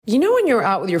You know when you're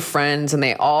out with your friends and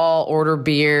they all order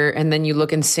beer and then you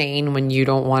look insane when you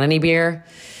don't want any beer?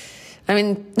 I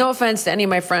mean, no offense to any of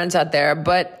my friends out there,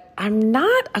 but I'm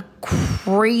not a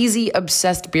crazy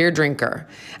obsessed beer drinker.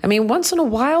 I mean, once in a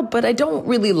while, but I don't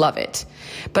really love it.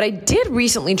 But I did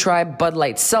recently try Bud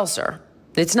Light Seltzer.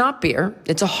 It's not beer.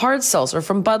 It's a hard seltzer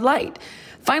from Bud Light.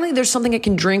 Finally, there's something I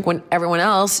can drink when everyone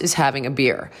else is having a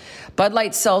beer. Bud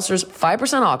Light Seltzer's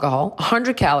 5% alcohol,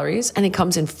 100 calories, and it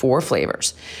comes in 4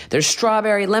 flavors. There's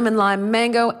strawberry, lemon, lime,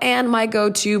 mango, and my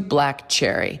go-to black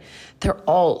cherry. They're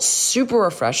all super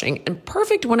refreshing and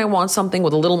perfect when I want something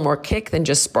with a little more kick than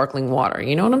just sparkling water.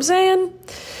 You know what I'm saying?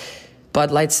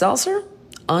 Bud Light Seltzer,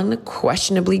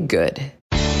 unquestionably good.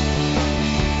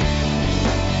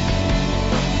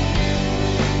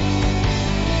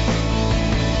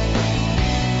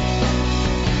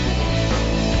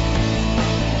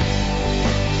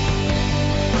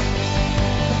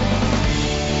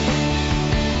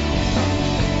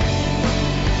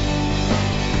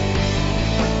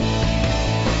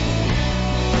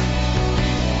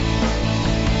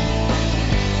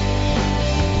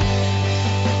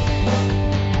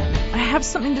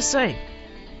 Something to say.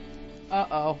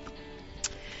 Uh-oh.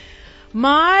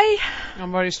 I've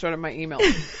already started my email.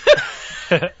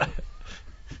 I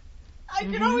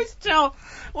can always tell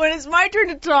when it's my turn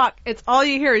to talk, it's all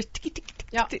you hear is tick, tick, tick,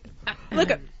 Yeah. tick. Look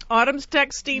at Autumn's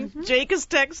texting, Jake is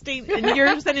texting, and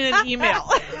you're sending an email.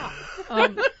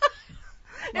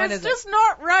 It's just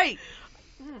not right.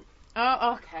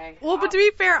 Oh, okay. Well, but to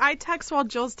be fair, I text while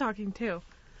Jill's talking too.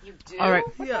 You do? All right.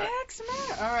 What the heck's the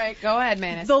matter? All right, go ahead,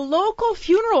 Manus. The local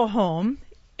funeral home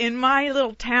in my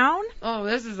little town. Oh,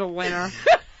 this is a winner.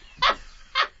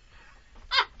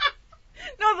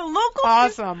 No, the local.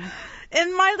 Awesome.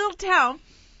 In my little town,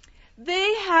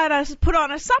 they had us put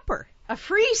on a supper, a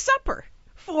free supper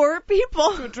for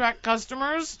people. To attract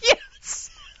customers? Yes.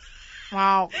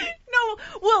 Wow. No,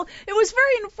 well, it was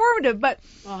very informative, but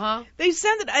they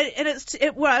sent it, and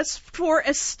it was for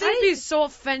a state. I'd be so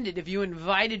offended if you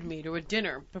invited me to a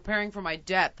dinner preparing for my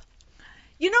death.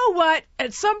 You know what?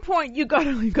 At some point, you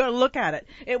gotta look at it.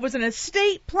 It was an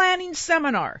estate planning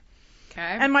seminar. Okay.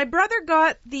 And my brother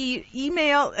got the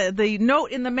email, the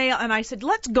note in the mail, and I said,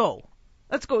 let's go.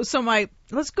 Let's go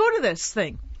to this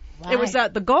thing. Why? It was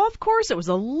at the golf course. It was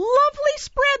a lovely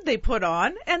spread they put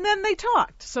on, and then they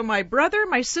talked. So my brother,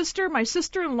 my sister, my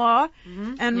sister-in-law,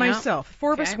 and myself,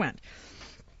 4 of us went.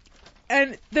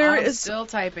 And I'm still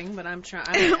typing, but I'm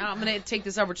trying. I'm going to take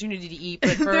this opportunity to eat.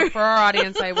 But for our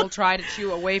audience, I will try to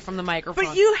chew away from the microphone.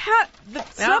 But you have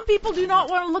some people do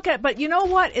not want to look at it. But you know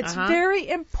what? It's very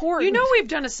important. You know we've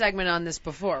done a segment on this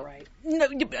before, right? No,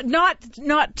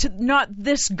 not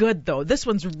this good though. This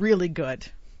one's really good.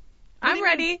 I'm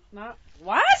ready.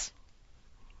 What?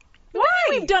 Why?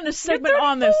 We've done a segment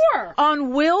on this. On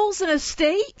wills and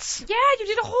estates. Yeah, you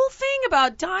did a whole thing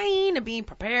about dying and being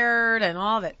prepared and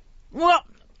all of it. Well,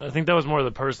 I think that was more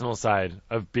the personal side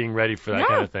of being ready for that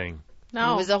kind of thing.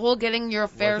 No. It was the whole getting your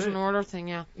affairs in order thing,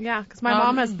 yeah. Yeah, because my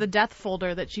mom has the death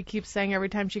folder that she keeps saying every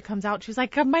time she comes out. She's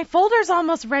like, my folder's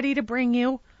almost ready to bring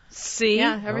you. See?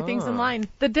 Yeah, everything's in line.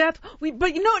 The death.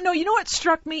 But you know what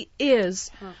struck me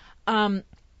is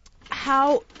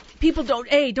how people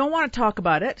don't want to talk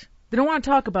about it. They don't want to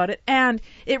talk about it, and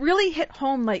it really hit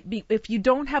home. Like, if you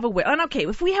don't have a will, and okay,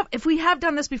 if we have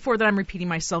done this before, then I'm repeating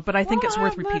myself, but I think it's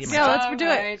worth repeating myself. Yeah, let's do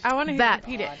it. I want to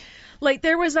repeat it. Like,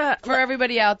 there was for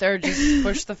everybody out there, just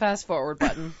push the fast forward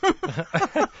button.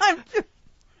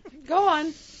 Go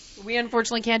on. We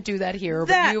unfortunately can't do that here,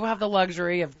 but you have the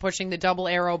luxury of pushing the double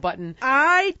arrow button.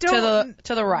 To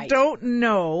the right. Don't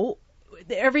know.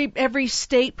 Every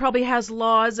state probably has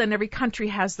laws, and every country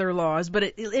has their laws.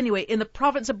 But anyway, in the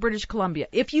province of British Columbia,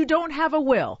 if you don't have a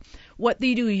will, what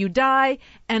they do, you die,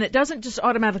 and it doesn't just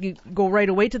automatically go right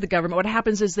away to the government. What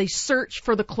happens is they search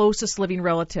for the closest living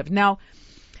relative. Now,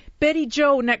 Betty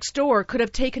Joe next door could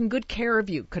have taken good care of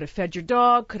you, could have fed your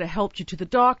dog, could have helped you to the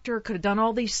doctor, could have done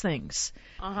all these things,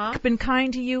 been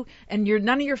kind to you, and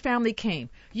none of your family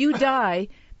came. You die,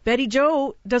 Betty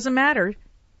Joe, doesn't matter.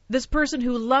 This person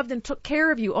who loved and took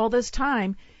care of you all this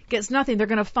time gets nothing. They're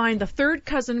going to find the third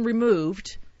cousin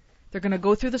removed. They're going to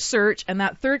go through the search, and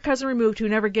that third cousin removed who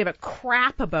never gave a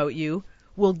crap about you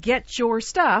will get your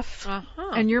stuff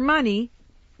and your money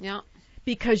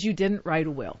because you didn't write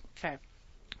a will. Okay.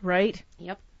 Right?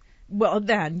 Yep. Well,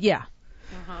 then, yeah.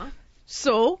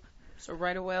 So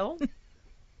write a will?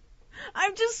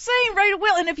 I'm just saying, write a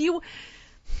will. And if you...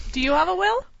 Do you have a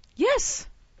will? Yes.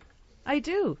 I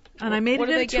do. And I made what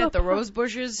it do they into get? The rose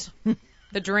bushes?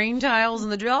 The drain tiles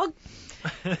and the dog?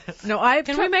 No,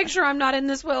 Can we make sure I'm not in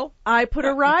this will? I put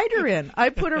a rider in. I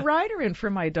put a rider in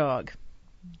for my dog.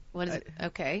 What is it?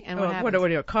 Okay. And what happens? What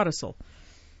do you, a codicil?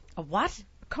 A what?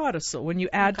 Codicil, when you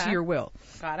add to your will.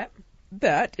 Got it.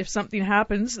 That if something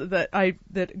happens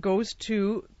that goes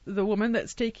to the woman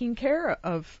that's taking care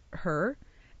of her,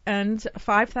 and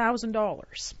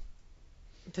 $5,000.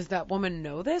 Does that woman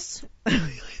know this? I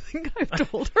think I've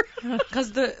told her.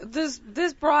 Because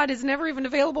this broad is never even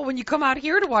available when you come out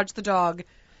here to watch the dog.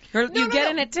 You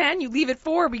get in at 10, you leave at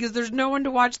 4 because there's no one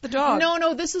to watch the dog.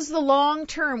 No, this is the long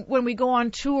term. When we go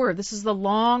on tour, this is the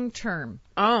long term.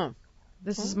 Oh.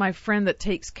 This is my friend that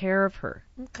takes care of her.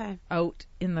 Okay. Out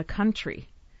in the country.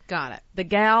 Got it. The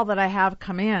gal that I have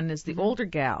come in is the older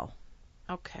gal.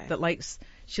 Okay.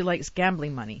 She likes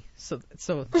gambling money. So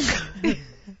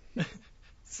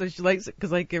so she likes it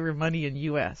because I give her money in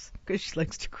U.S. because she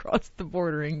likes to cross the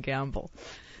border and gamble.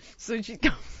 So she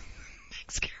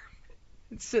takes care of it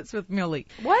and sits with Millie.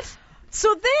 What?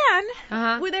 So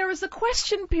then there was a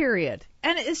question period,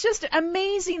 and it's just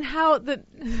amazing how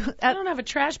I don't have a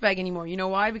trash bag anymore. You know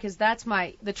why? Because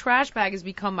the trash bag has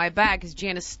become my bag because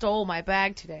Janice stole my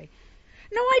bag today.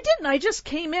 No, I didn't. I just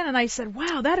came in and I said,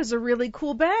 "Wow, that is a really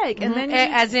cool bag." And then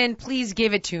as in, please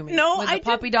give it to me. No, with the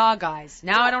puppy dog eyes.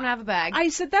 Now I don't have a bag. I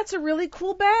said, "That's a really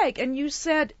cool bag," and you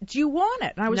said, "Do you want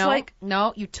it?" And I was like,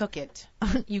 "No, you took it.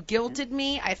 You guilted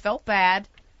me. I felt bad,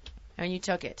 and you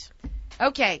took it."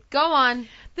 Okay, go on.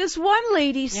 This one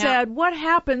lady said, "What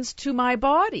happens to my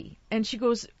body?" And she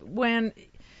goes, "When."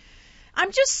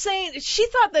 I'm just saying, she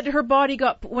thought that her body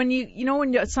got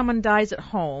when someone dies at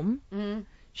home. Mm-hmm.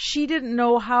 She didn't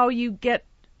know how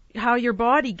your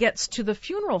body gets to the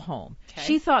funeral home. Okay.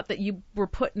 She thought that you were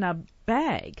put in a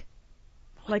bag.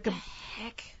 What the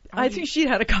heck? I think she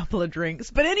had a couple of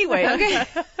drinks. But anyway, okay.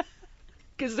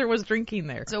 Because there was drinking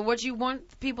there. So what you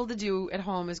want people to do at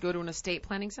home is go to an estate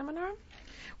planning seminar?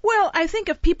 Well, I think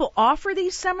if people offer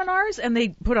these seminars and they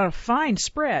put on a fine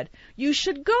spread, you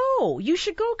should go. You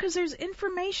should go because there's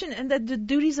information and the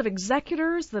duties of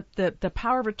executors, the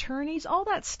power of attorneys, all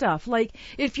that stuff. Like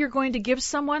if you're going to give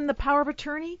someone the power of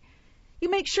attorney,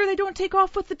 you make sure they don't take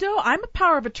off with the dough. I'm a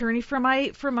power of attorney for my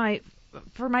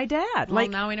dad. Well,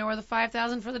 now we know where the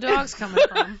 $5,000 for the dog's coming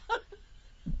from.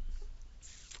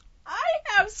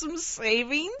 I have some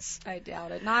savings. I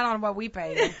doubt it. Not on what we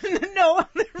paid. No,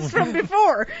 there's from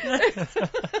before.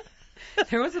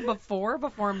 There was a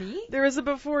before me? There was a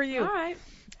before you. All right.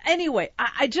 Anyway,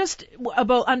 I just,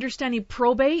 about understanding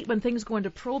probate, when things go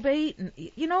into probate, and,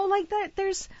 like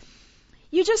that,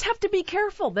 you just have to be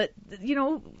careful that,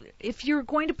 if you're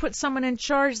going to put someone in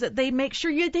charge, that they make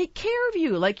sure you take care of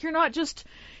you. Like, you're not just,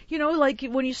 like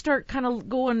when you start kind of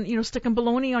going, sticking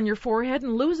baloney on your forehead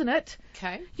and losing it.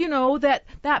 Okay.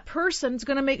 That person's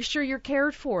going to make sure you're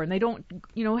cared for and they don't,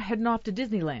 heading off to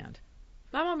Disneyland.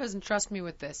 My mom doesn't trust me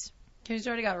with this. She's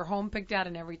already got her home picked out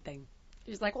and everything.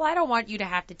 She's like, well, I don't want you to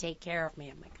have to take care of me.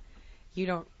 I'm like, you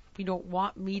don't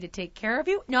want me to take care of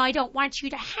you? No, I don't want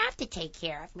you to have to take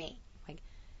care of me. I'm like,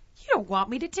 you don't want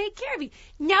me to take care of you.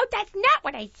 No, that's not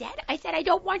what I said. I said I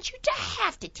don't want you to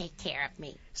have to take care of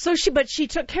me. So she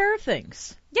took care of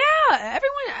things. Yeah,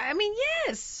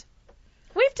 yes.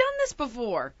 We've done this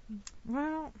before.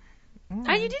 Well,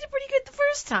 and you did it pretty good the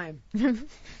first time.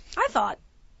 I thought.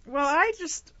 Well,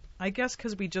 I guess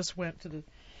because we just went to the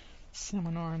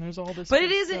seminar and there's all this. But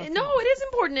it is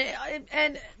important.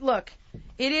 And look,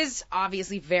 it is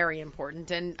obviously very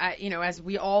important. And as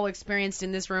we all experienced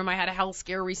in this room, I had a health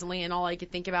scare recently, and all I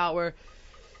could think about were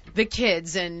the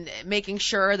kids and making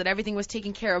sure that everything was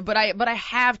taken care of. But I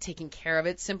have taken care of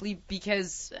it simply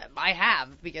because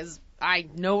I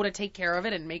know to take care of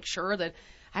it and make sure that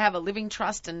I have a living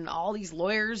trust, and all these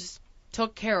lawyers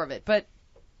took care of it. But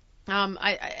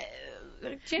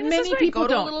many people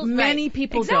don't. Many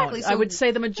people don't. I would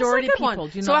say the majority of people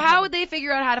do not. So how would they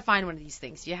figure out how to find one of these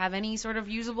things? Do you have any sort of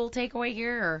usable takeaway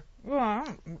here? Or?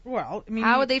 Well,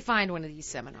 how would they find one of these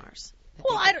seminars?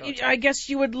 Well, I guess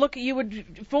you would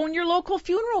phone your local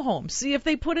funeral home, see if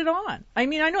they put it on. I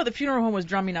know the funeral home was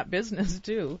drumming up business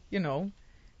too.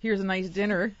 Here's a nice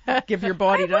dinner. Give your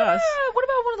body to us. What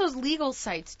about one of those legal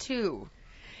sites too?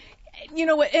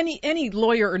 Any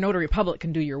lawyer or notary public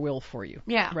can do your will for you.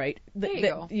 Yeah. Right. There you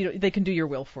go. They can do your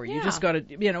will for you. Yeah. You just got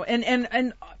to,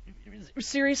 and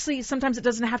seriously, sometimes it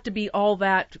doesn't have to be all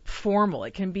that formal.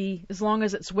 It can be as long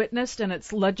as it's witnessed and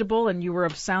it's legible and you were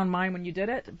of sound mind when you did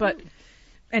it. But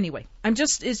anyway, I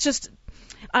guess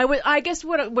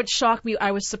what shocked me,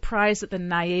 I was surprised at the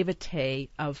naivete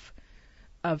of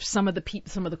some of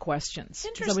the questions.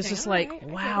 Interesting. I was just like,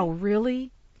 wow,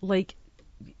 really? Like,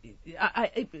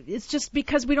 it's just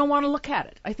because we don't want to look at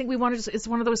it. I think we want to. It's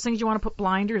one of those things you want to put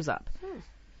blinders up.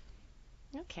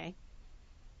 Okay.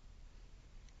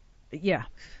 Yeah.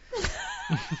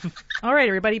 All right,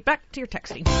 everybody, back to your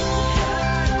texting.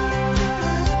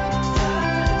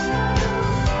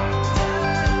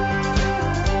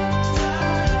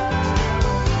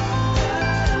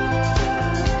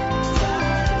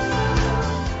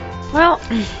 Well,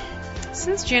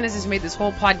 since Janice has made this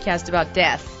whole podcast about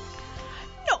death.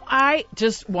 No, I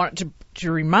just want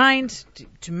to remind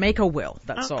to make a will.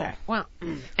 That's all. Well,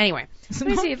 anyway, let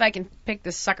me see if I can pick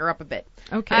this sucker up a bit.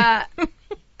 Okay.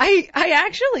 I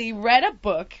actually read a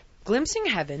book, Glimpsing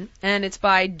Heaven, and it's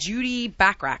by Judy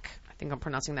Bachrach. I think I'm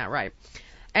pronouncing that right.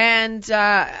 And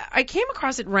I came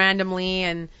across it randomly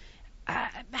and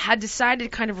had decided to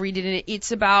kind of read it. And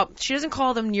it's about, she doesn't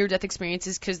call them near-death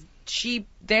experiences because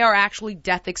they are actually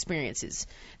death experiences.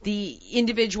 The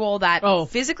individual that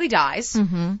physically dies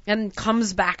and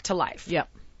comes back to life. Yep.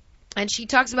 And she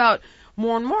talks about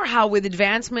more and more how with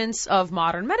advancements of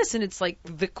modern medicine, it's like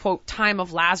the, quote, time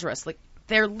of Lazarus. Like,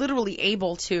 they're literally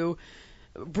able to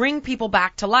bring people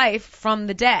back to life from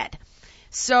the dead.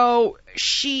 So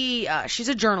she's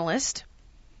a journalist.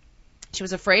 She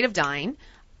was afraid of dying,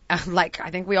 like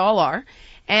I think we all are.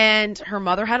 And her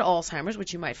mother had Alzheimer's,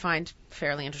 which you might find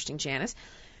fairly interesting, Janice.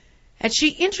 And she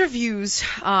interviews,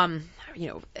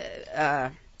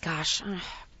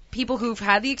 people who've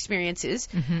had the experiences,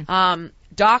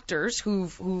 doctors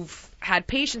who've had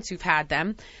patients who've had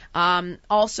them,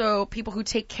 also people who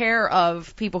take care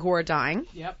of people who are dying.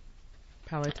 Yep.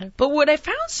 Palliative. But what I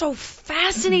found so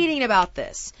fascinating about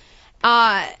this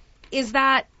is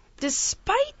that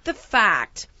despite the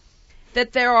fact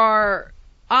that there are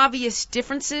obvious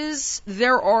differences,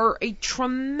 there are a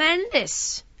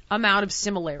tremendous amount of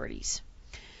similarities.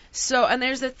 So, and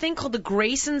there's a thing called the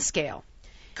Grayson scale,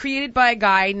 created by a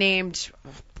guy named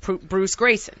Bruce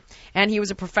Grayson. And he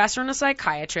was a professor and a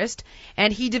psychiatrist,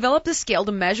 and he developed this scale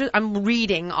to measure, I'm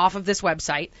reading off of this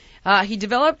website, he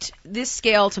developed this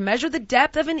scale to measure the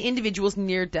depth of an individual's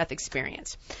near-death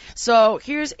experience. So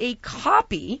here's a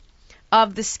copy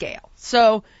of the scale.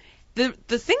 So the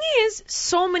thing is,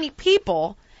 so many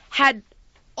people had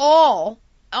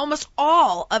almost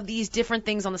all of these different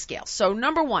things on the scale. So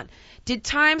number 1, did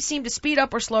time seem to speed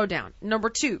up or slow down? Number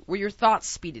 2, were your thoughts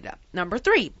speeded up? Number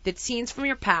 3, did scenes from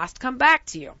your past come back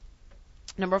to you?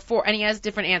 Number 4, and he has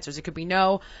different answers. It could be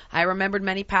no, I remembered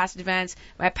many past events,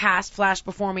 my past flashed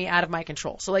before me out of my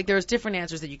control. So like there's different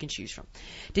answers that you can choose from.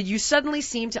 Did you suddenly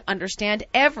seem to understand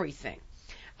everything?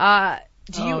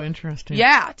 Interesting.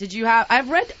 Yeah. I've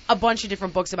read a bunch of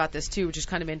different books about this too, which is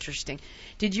kind of interesting.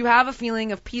 Did you have a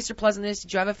feeling of peace or pleasantness?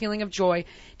 Did you have a feeling of joy?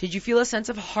 Did you feel a sense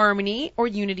of harmony or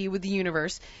unity with the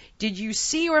universe? Did you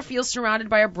see or feel surrounded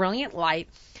by a brilliant light?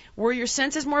 Were your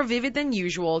senses more vivid than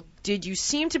usual? Did you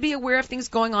seem to be aware of things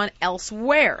going on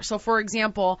elsewhere? So, for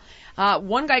example,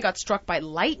 one guy got struck by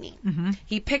lightning. Mm-hmm.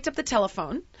 He picked up the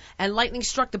telephone, and lightning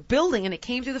struck the building, and it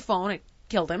came through the phone. It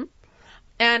killed him.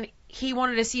 And he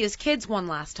wanted to see his kids one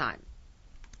last time.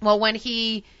 Well, when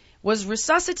he was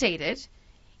resuscitated,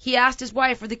 he asked his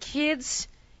wife, were the kids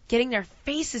getting their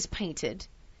faces painted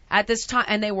at this time?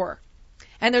 And they were.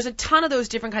 And there's a ton of those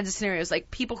different kinds of scenarios,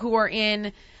 like people who are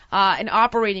in an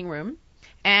operating room,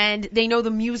 and they know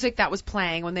the music that was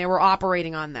playing when they were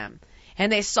operating on them.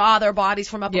 And they saw their bodies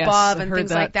from up above and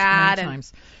things like that.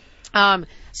 And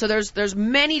so there's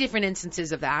many different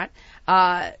instances of that.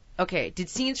 Okay, did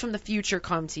scenes from the future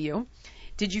come to you?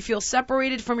 Did you feel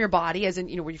separated from your body, as in,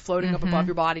 were you floating up above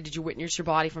your body? Did you witness your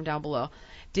body from down below?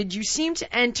 Did you seem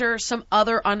to enter some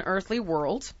other unearthly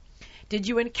world? Did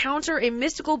you encounter a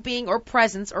mystical being or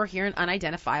presence or hear an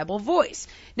unidentifiable voice?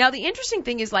 Now, the interesting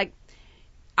thing is, like,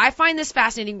 I find this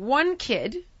fascinating. One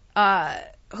kid,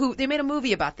 who, they made a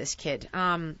movie about this kid,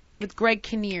 with Greg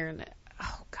Kinnear, and,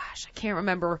 oh gosh, I can't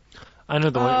remember. I know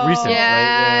the one recent,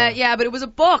 right? Yeah, but it was a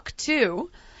book,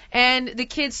 too. And the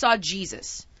kid saw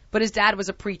Jesus, but his dad was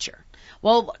a preacher.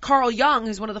 Well, Carl Jung,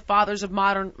 who's one of the fathers of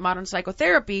modern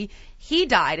psychotherapy, he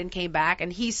died and came back,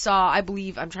 and he saw, I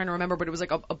believe, I'm trying to remember, but it was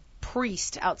like a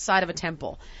priest outside of a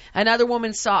temple. Another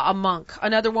woman saw a monk.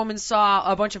 Another woman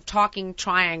saw a bunch of talking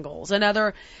triangles.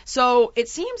 So it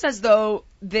seems as though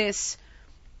this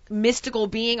mystical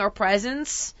being or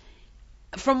presence,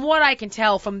 from what I can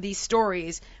tell from these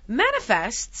stories,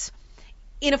 manifests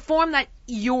in a form that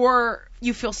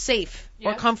you feel safe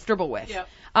or comfortable with.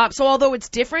 Yep. So although it's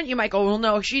different, you might go, well,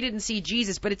 no, she didn't see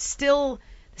Jesus, but it's still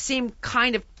the same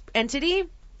kind of entity.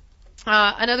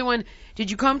 Another one,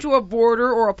 did you come to a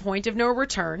border or a point of no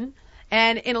return?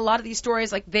 And in a lot of these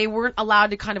stories, like, they weren't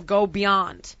allowed to kind of go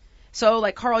beyond. So,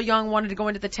 like, Carl Jung wanted to go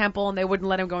into the temple, and they wouldn't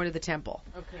let him go into the temple.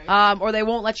 Okay. Or they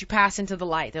won't let you pass into the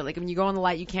light. They're like, when you go in the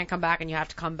light, you can't come back, and you have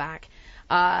to come back.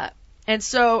 And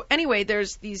so, anyway,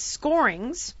 there's these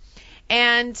scorings,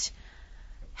 and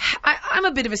I'm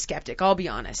a bit of a skeptic, I'll be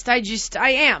honest. I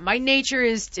am. My nature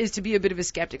is to be a bit of a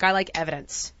skeptic. I like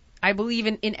evidence. I believe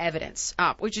in evidence,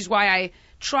 which is why I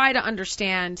try to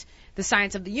understand the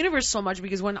science of the universe so much,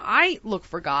 because when I look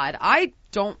for God, I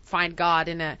don't find God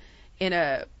in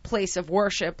a place of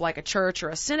worship like a church or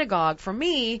a synagogue. For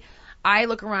me, I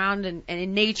look around and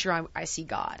in nature I see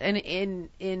God. And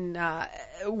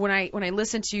when I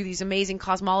listen to these amazing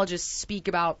cosmologists speak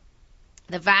about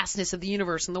the vastness of the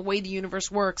universe and the way the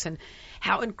universe works and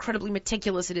how incredibly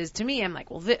meticulous it is, to me, I'm like,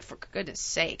 well, for goodness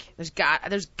sake, there's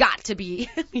got to be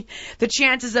the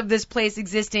chances of this place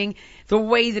existing the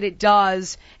way that it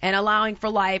does and allowing for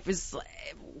life is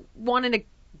 1 in a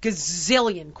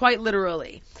gazillion, quite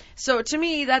literally. So to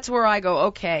me, that's where I go,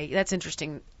 okay, that's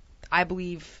interesting. I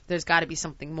believe there's got to be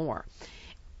something more.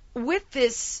 With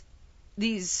these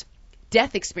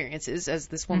death experiences, as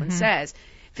this woman says,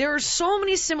 there are so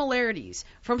many similarities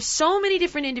from so many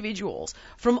different individuals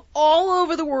from all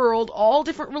over the world, all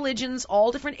different religions,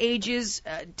 all different ages,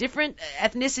 different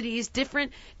ethnicities,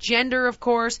 different gender, of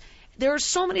course. There are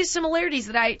so many similarities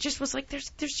that I just was like, there's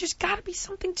just got to be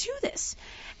something to this.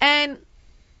 And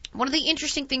one of the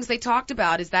interesting things they talked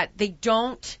about is that they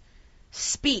don't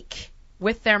speak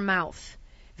with their mouth.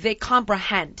 They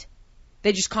comprehend.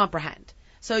 They just comprehend.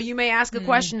 So you may ask a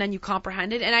question and you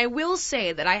comprehend it. And I will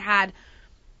say that I had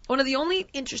one of the only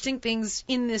interesting things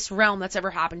in this realm that's ever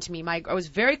happened to me. I was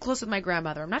very close with my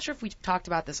grandmother. I'm not sure if we talked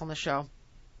about this on the show.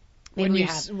 Maybe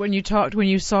when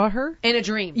you saw her in a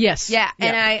dream. Yes. Yeah.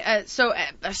 And so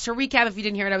to recap, if you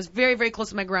didn't hear it, I was very, very close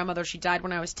with my grandmother. She died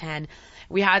when I was 10.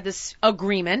 We had this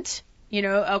agreement,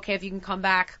 okay, if you can come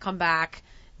back.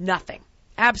 Nothing.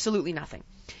 Absolutely nothing.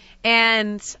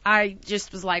 And I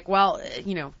just was like, well,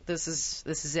 this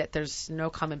is it. There's no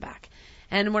coming back.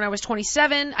 And when I was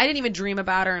 27, I didn't even dream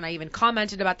about her, and I even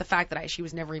commented about the fact that she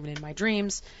was never even in my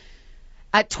dreams.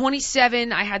 At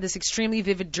 27, I had this extremely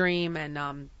vivid dream,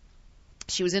 and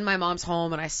she was in my mom's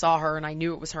home, and I saw her, and I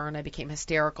knew it was her, and I became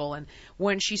hysterical. And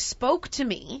when she spoke to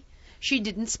me, she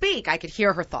didn't speak. I could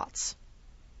hear her thoughts.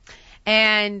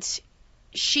 And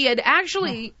she had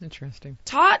actually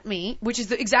taught me, which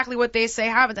is exactly what they say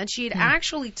happens, and she had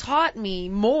actually taught me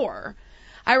more.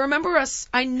 I remember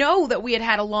I know that we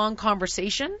had a long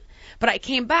conversation, but I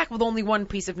came back with only one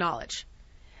piece of knowledge.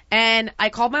 And I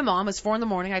called my mom. It was 4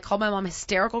 a.m. I called my mom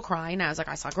hysterical crying. I was like,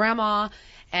 I saw Grandma.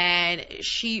 And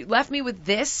she left me with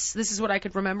this. This is what I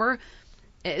could remember.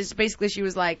 It's basically, she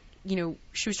was like,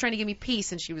 she was trying to give me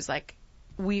peace. And she was like,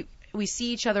 we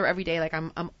see each other every day. Like,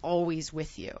 I'm always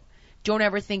with you. Don't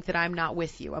ever think that I'm not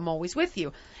with you. I'm always with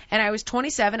you. And I was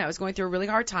 27. I was going through a really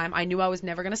hard time. I knew I was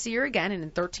never going to see her again. And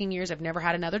in 13 years, I've never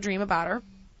had another dream about her.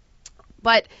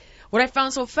 But what I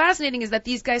found so fascinating is that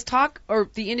these guys or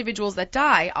the individuals that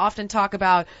die often talk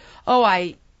about,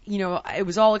 it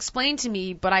was all explained to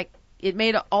me, but it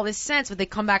made all this sense, but they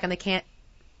come back and they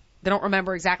don't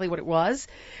remember exactly what it was,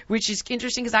 which is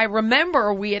interesting because I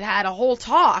remember we had a whole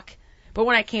talk, but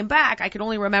when I came back, I could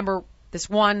only remember this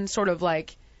one sort of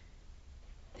like,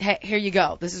 hey, here you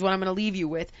go. This is what I'm going to leave you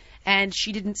with. And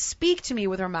she didn't speak to me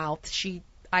with her mouth.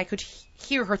 I could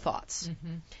hear her thoughts.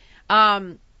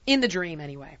 In the dream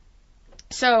anyway.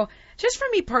 So just for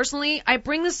me personally, I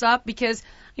bring this up because,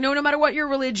 no matter what your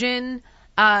religion,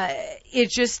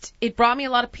 it brought me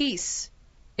a lot of peace.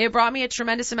 It brought me a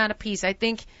tremendous amount of peace. I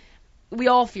think we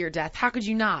all fear death. How could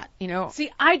you not,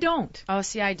 See, I don't. Oh,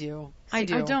 see, I do. I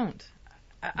don't.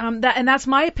 That's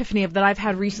my epiphany that I've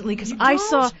had recently because I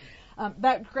saw...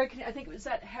 that Greg, I think it was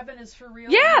that Heaven is for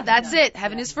Real. Yeah, that's it.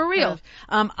 Heaven is for Real.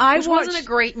 Which wasn't a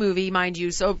great movie, mind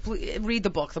you. So read the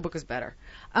book. The book is better.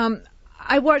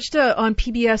 I watched on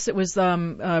PBS. It was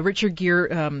Richard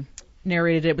Gere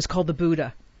narrated it. It was called The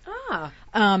Buddha.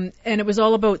 And it was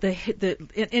all about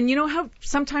and you know how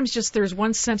sometimes just there's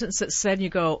one sentence that's said and you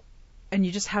go. And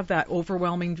you just have that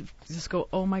overwhelming, just go,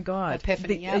 oh my God.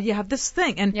 Epiphany, You have this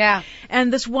thing. And, yeah.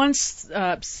 And this one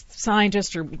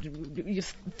scientist or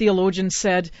theologian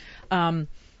said,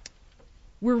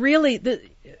 we're really,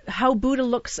 how Buddha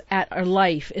looks at our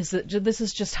life is that this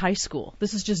is just high school.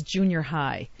 This is just junior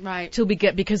high. Right. Till we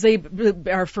get, because they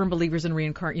are firm believers in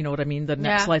reincarnation, you know what I mean? The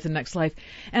next life, the next life.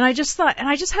 And I just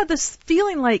had this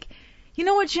feeling like, you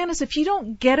know what, Janice, if you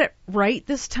don't get it right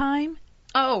this time,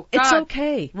 oh, God. It's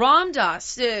okay. Ram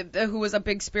Dass, who was a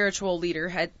big spiritual leader,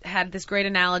 had this great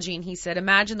analogy, and he said,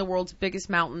 imagine the world's biggest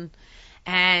mountain,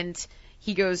 and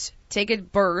he goes, take a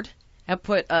bird and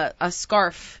put a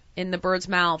scarf in the bird's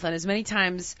mouth, and as many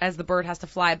times as the bird has to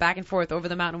fly back and forth over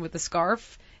the mountain with the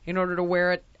scarf in order to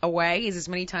wear it away is as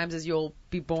many times as you'll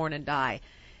be born and die.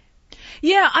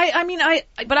 Yeah, I mean,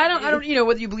 But I don't, you know,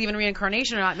 whether you believe in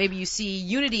reincarnation or not, maybe you see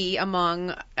unity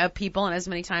among people, and as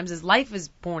many times as life is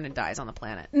born and dies on the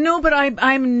planet. No, but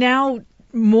I'm now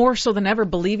more so than ever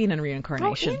believing in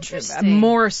reincarnation. Oh, interesting.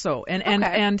 More so. And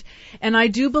Okay. and I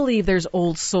do believe there's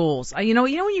old souls. You know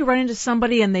when you run into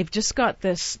somebody and they've just got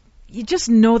this, you just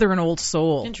know they're an old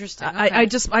soul. Interesting. I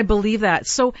Okay. I believe that.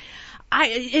 So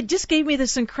it just gave me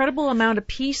this incredible amount of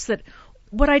peace that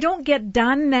what I don't get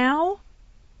done now,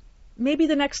 maybe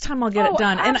the next time I'll get Oh, it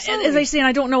done. And absolutely. as I say, and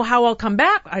I don't know how I'll come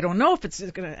back. I don't know if it's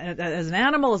gonna, as an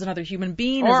animal, as another human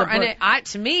being. Or, as a, and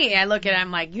to me, I look at it,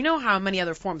 I'm like, you know how many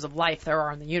other forms of life there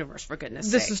are in the universe, for goodness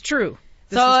sake. this is true.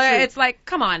 This So is true. it's like,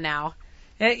 come on now.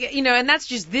 You know, and that's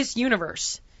just this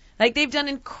universe. Like, they've done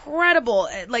incredible,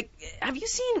 like, have you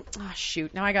seen, oh,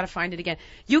 shoot, now I gotta find it again.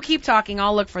 You keep talking,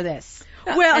 I'll look for this.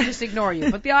 Well- I'll just ignore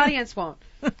you, but the audience won't.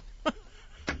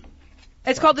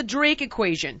 It's called the Drake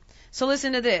equation. So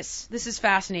listen to this. This is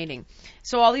fascinating.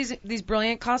 So all these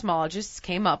brilliant cosmologists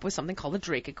came up with something called the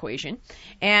Drake equation,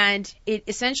 and it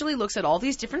essentially looks at all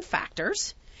these different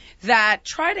factors that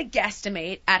try to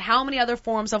guesstimate at how many other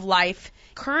forms of life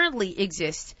currently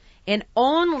exist in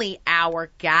only our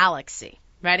galaxy.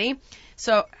 Ready?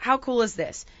 So how cool is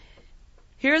this?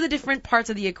 Here are the different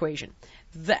parts of the equation.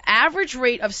 The average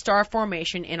rate of star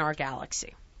formation in our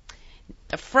galaxy.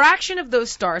 The fraction of those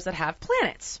stars that have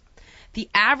planets. The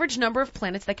average number of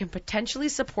planets that can potentially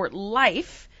support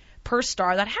life per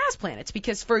star that has planets.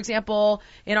 Because, for example,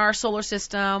 in our solar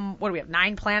system, what do we have,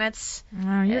 9 planets?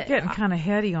 Oh, you're getting kind of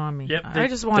heady on me. Yep. I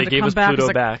just wanted they to gave come us back Pluto as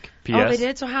a, back. P.S. Oh, they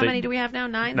did? So how They- many do we have now?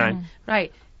 9? 9.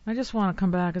 Right. I just want to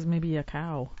come back as maybe a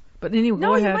cow. But anyway, No,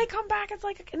 go you ahead. might come back as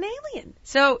like an alien.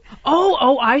 So,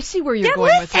 Oh, I see where you're Yeah,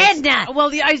 going with listen. this.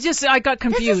 Well, yeah, I got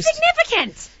confused. this is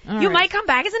significant. All You right. might come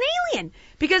back as an alien.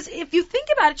 Because if you think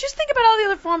about it, just think about all the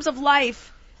other forms of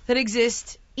life that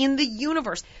exist in the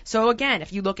universe. So again,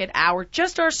 if you look at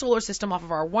just our solar system off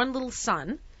of our one little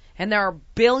sun, and there are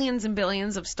billions and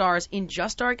billions of stars in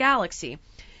just our galaxy,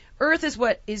 Earth is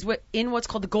what's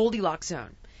called the Goldilocks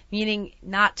zone, meaning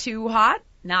not too hot,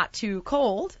 not too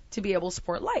cold to be able to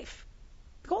support life.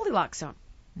 The Goldilocks zone.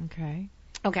 Okay.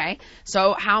 Okay,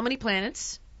 so how many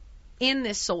planets in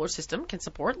this solar system can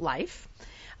support life?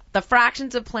 The fraction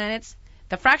of planets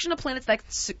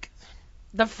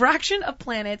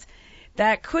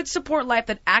that could support life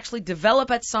that actually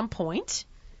develop at some point,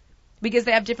 because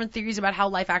they have different theories about how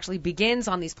life actually begins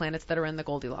on these planets that are in the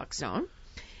Goldilocks zone.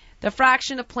 The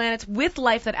fraction of planets with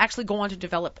life that actually go on to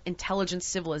develop intelligent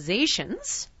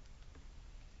civilizations.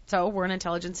 So we're an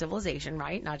intelligent civilization,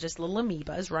 right? Not just little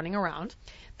amoebas running around.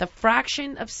 The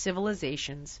fraction of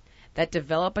civilizations that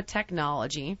develop a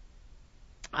technology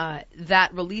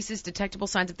that releases detectable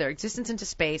signs of their existence into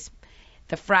space,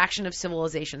 the fraction of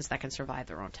civilizations that can survive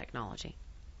their own technology.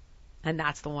 And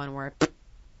that's the one where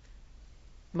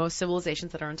most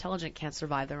civilizations that are intelligent can't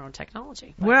survive their own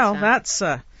technology. But, Well, that's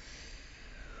I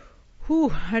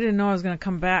didn't know I was going to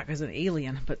come back as an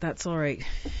alien, but that's all right.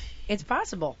 it's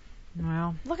possible.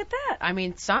 Well, Look at that. I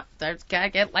mean, there's got to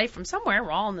get life from somewhere.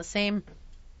 We're all in the same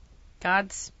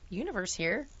God's universe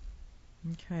here.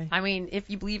 okay. I mean, if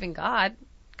you believe in God,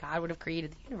 God would have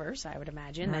created the universe, I would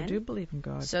imagine. I Then. do believe in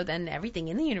God. So then everything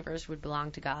in the universe would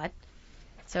belong to God.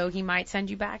 So he might send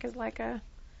you back as like a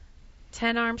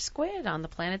 10-armed squid on the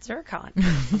planet Zircon. Or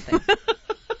something.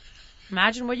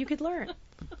 Imagine what you could learn.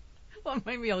 Well,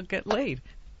 maybe I'll get laid.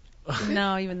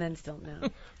 No, even then, still no.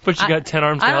 But you got 10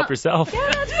 arms to I help don't- yourself.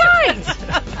 Yeah, that's right.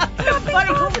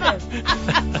 Nothing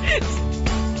positive.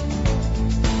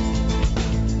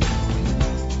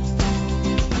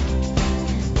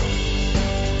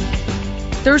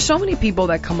 There are so many people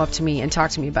that come up to me and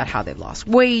talk to me about how they've lost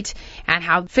weight and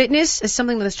how fitness is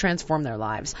something that has transformed their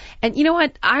lives. And you know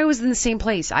what? I was in the same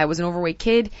place. I was an overweight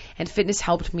kid, and fitness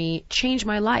helped me change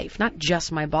my life, not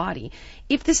just my body.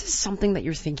 If this is something that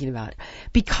you're thinking about,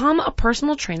 become a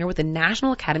personal trainer with the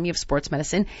National Academy of Sports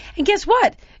Medicine, and guess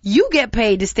what? You get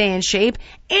paid to stay in shape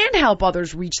and help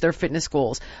others reach their fitness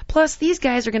goals. Plus, these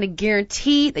guys are going to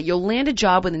guarantee that you'll land a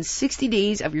job within 60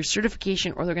 days of your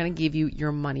certification, or they're going to give you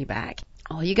your money back.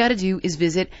 All you got to do is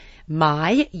visit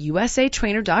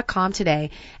myusatrainer.com today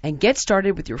and get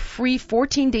started with your free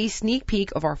 14-day sneak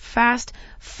peek of our fast,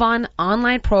 fun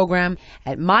online program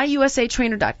at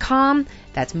myusatrainer.com.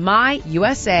 That's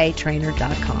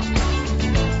myusatrainer.com.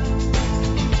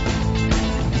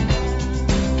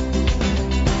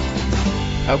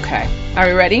 Okay. Are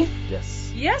we ready?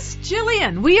 Yes. Yes,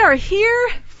 Jillian, we are here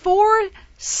for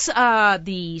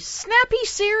the Snappy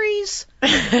Series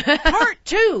Part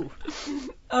 2.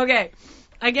 Okay.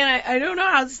 Again, I don't know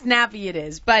how snappy it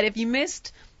is, but if you've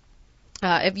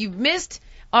missed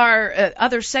our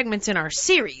other segments in our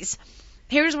series,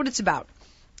 here's what it's about.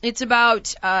 It's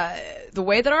about the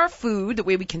way that our food, the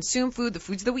way we consume food, the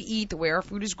foods that we eat, the way our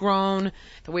food is grown,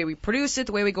 the way we produce it,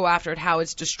 the way we go after it, how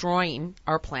it's destroying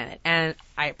our planet. And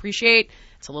I appreciate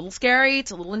it's a little scary, it's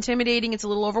a little intimidating, it's a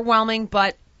little overwhelming,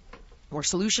 but we're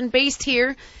solution-based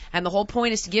here, and the whole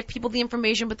point is to give people the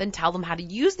information, but then tell them how to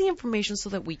use the information so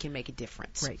that we can make a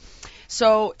difference. Right.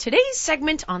 So today's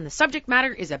segment on the subject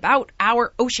matter is about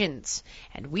our oceans,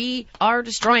 and we are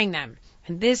destroying them.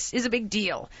 And this is a big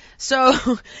deal. So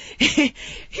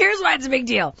here's why it's a big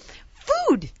deal.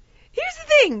 Food. Here's the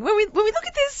thing. When we look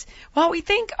at this, well, we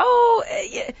think, whatever,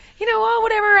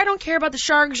 I don't care about the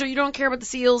sharks, or you don't care about the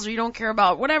seals, or you don't care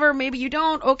about whatever. Maybe you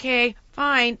don't. Okay,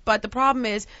 fine. But the problem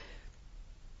is,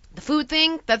 the food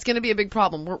thing, that's going to be a big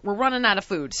problem. We're running out of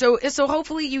food. So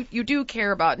hopefully you do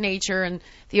care about nature and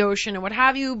the ocean and what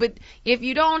have you. But if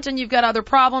you don't and you've got other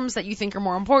problems that you think are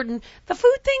more important, the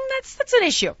food thing, that's an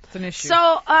issue. It's an issue.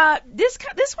 So this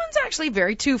one's actually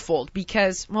very twofold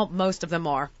because, well, most of them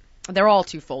are. They're all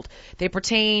twofold. They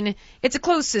pertain, it's a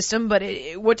closed system, but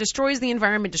what destroys the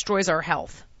environment destroys our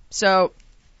health. So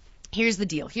here's the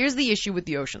deal. Here's the issue with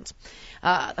the oceans.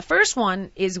 The first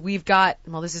one is we've got,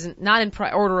 well, this isn't not in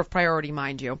order of priority,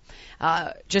 mind you,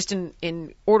 just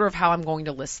in order of how I'm going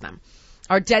to list them.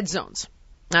 Our dead zones.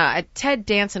 Ted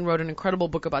Danson wrote an incredible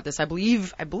book about this. I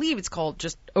believe it's called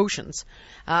just Oceans.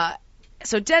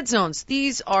 So dead zones,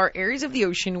 these are areas of the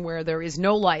ocean where there is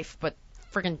no life but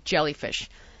freaking jellyfish.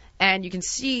 And you can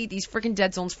see these freaking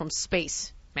dead zones from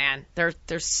space. Man,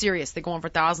 they're serious. They go on for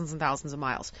thousands and thousands of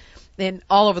miles, and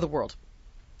all over the world,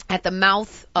 at the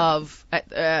mouth of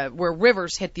where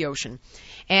rivers hit the ocean.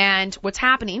 And what's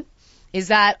happening is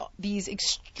that these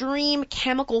extreme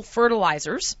chemical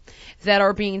fertilizers that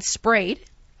are being sprayed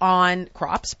on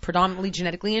crops, predominantly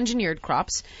genetically engineered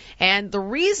crops, and the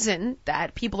reason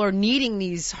that people are needing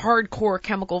these hardcore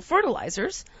chemical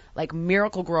fertilizers, like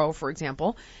Miracle-Gro, for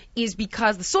example, is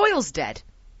because the soil's dead.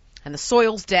 And the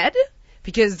soil's dead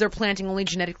because they're planting only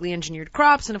genetically engineered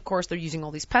crops, and of course they're using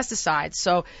all these pesticides.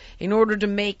 So in order to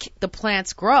make the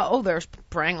plants grow, they're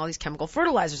spraying all these chemical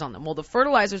fertilizers on them. Well, the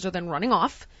fertilizers are then running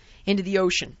off into the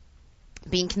ocean,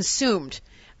 being consumed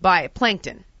by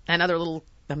plankton and other little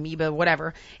amoeba,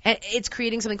 whatever. And it's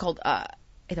creating something called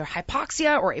either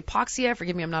hypoxia or apoxia.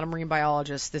 Forgive me, I'm not a marine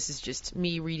biologist. This is just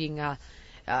me reading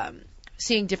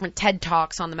seeing different TED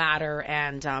Talks on the matter,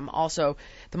 and also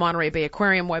the Monterey Bay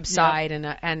Aquarium website,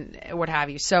 and what have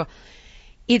you. So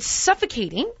it's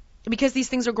suffocating because these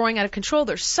things are growing out of control.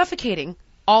 They're suffocating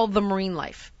all the marine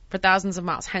life for thousands of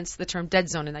miles, hence the term dead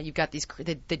zone. And that you've got these,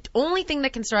 the only thing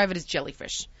that can survive it is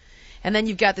jellyfish. And then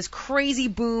you've got this crazy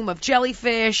boom of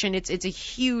jellyfish, and it's a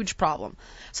huge problem.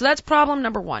 So that's problem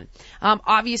number one.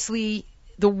 Obviously,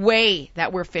 the way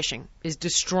that we're fishing is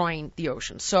destroying the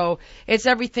ocean. So it's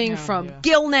everything from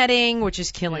gill netting, which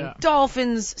is killing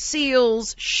dolphins,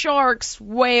 seals, sharks,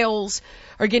 whales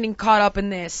are getting caught up in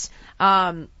this,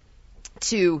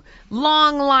 to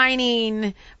long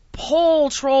lining,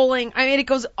 pole trolling. I mean, it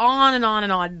goes on and on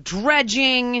and on.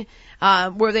 Dredging,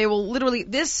 where they will literally,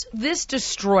 this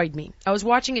destroyed me. I was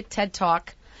watching a TED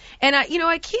Talk, and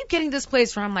I keep getting this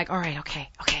place where I'm like, all right, okay.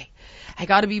 I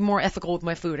got to be more ethical with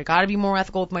my food.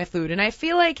 And I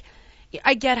feel like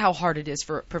I get how hard it is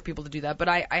for people to do that, but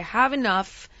I have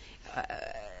enough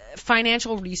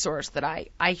financial resource that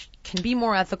I can be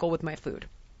more ethical with my food.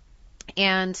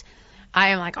 And I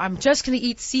am like, I'm just going to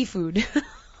eat seafood.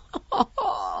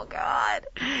 Oh, God.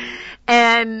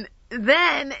 And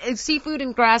then it's seafood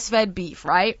and grass-fed beef,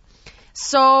 right?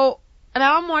 So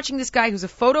now I'm watching this guy who's a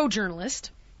photojournalist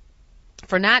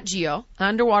for Nat Geo,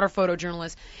 underwater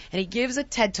photojournalist, and he gives a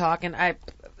TED Talk, and I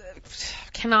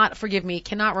cannot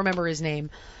remember his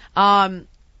name. And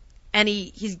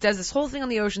he does this whole thing on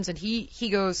the oceans, and he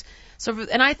goes,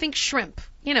 and I think shrimp,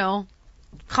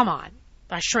 come on,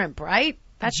 a shrimp, right?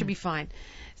 That should be fine.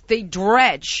 They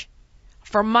dredge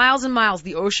for miles and miles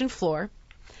the ocean floor,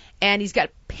 and he's got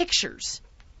pictures,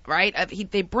 right?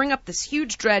 They bring up this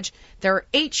huge dredge. There are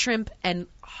 8 shrimp and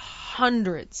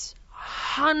hundreds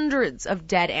of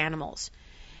dead animals.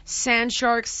 Sand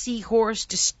sharks, seahorse,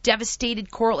 just devastated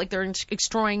coral, like they're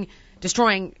destroying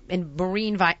in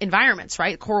marine environments,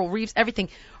 right? Coral reefs, everything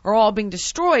are all being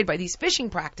destroyed by these fishing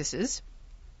practices.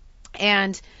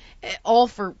 And all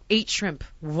for 8 shrimp,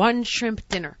 1 shrimp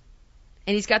dinner.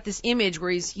 And he's got this image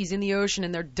where he's in the ocean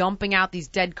and they're dumping out these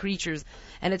dead creatures,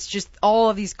 and it's just all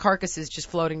of these carcasses just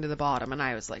floating to the bottom. And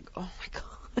I was like, oh my God.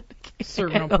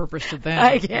 Serve no purpose to them.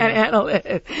 I can't handle it.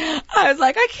 I was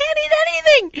like, I can't eat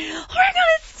anything. We're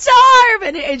gonna starve.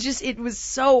 And it was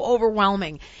so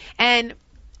overwhelming. And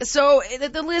So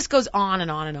the list goes on and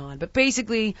on and on. But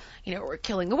basically, we're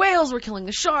killing the whales, we're killing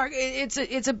the shark.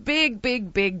 It's a big,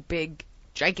 big, big, big,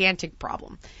 gigantic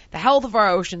problem. The health of our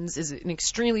oceans is an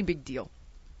extremely big deal.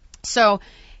 So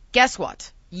guess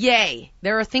what? Yay,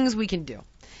 there are things we can do.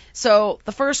 So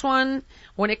the first one,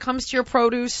 when it comes to your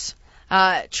produce,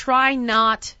 try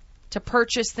not to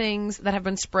purchase things that have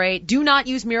been sprayed. Do not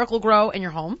use Miracle-Gro in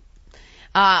your home.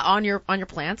 On your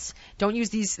plants. Don't use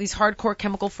these hardcore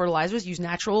chemical fertilizers. Use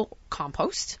natural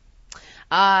compost.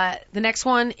 The next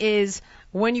one is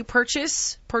when you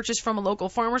purchase from a local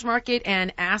farmer's market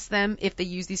and ask them if they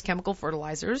use these chemical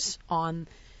fertilizers on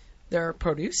their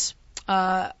produce.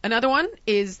 Another one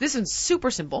is, this is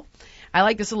super simple. I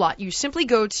like this a lot. You simply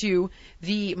go to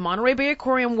the Monterey Bay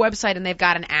Aquarium website and they've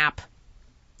got an app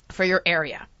for your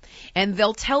area. And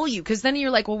they'll tell you, because then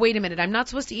you're like, well, wait a minute, I'm not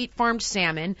supposed to eat farmed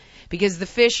salmon because the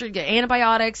fish get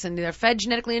antibiotics and they're fed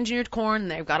genetically engineered corn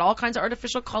and they've got all kinds of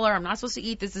artificial color. I'm not supposed to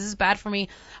eat this. This is bad for me.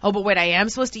 Oh, but wait, I am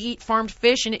supposed to eat farmed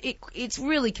fish. And it's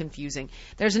really confusing.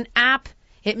 There's an app.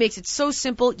 It makes it so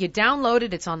simple. You download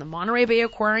it. It's on the Monterey Bay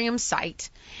Aquarium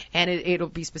site, and it'll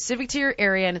be specific to your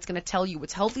area, and it's going to tell you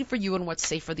what's healthy for you and what's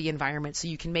safe for the environment so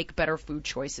you can make better food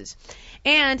choices.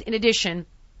 And in addition,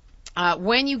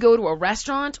 when you go to a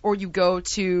restaurant or you go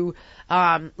to,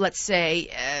 let's say,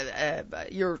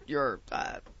 your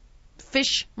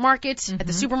fish market at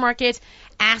the supermarket,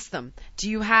 ask them, do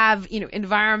you have,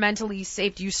 environmentally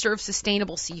safe, do you serve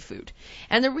sustainable seafood?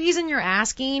 And the reason you're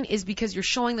asking is because you're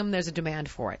showing them there's a demand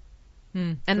for it.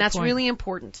 And that's really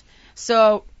important.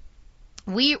 So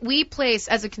we place,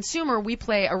 as a consumer, we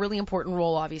play a really important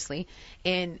role, obviously,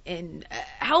 in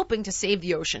helping to save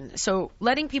the ocean. So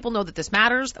letting people know that this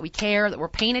matters, that we care, that we're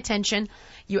paying attention,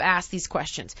 you ask these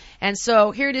questions. And so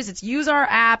here it is. It's use our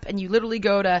app, and you literally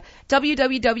go to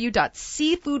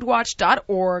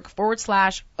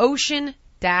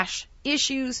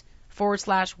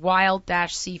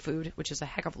www.seafoodwatch.org/ocean-issues/wild-seafood, which is a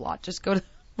heck of a lot. Just go to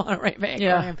Monterey Bay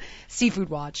Aquarium, Seafood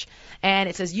Watch. And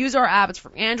it says use our app. It's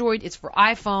for Android, it's for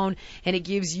iPhone, and it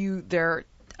gives you their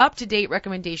up-to-date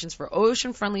recommendations for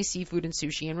ocean-friendly seafood and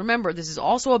sushi. And remember, this is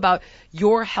also about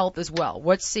your health as well.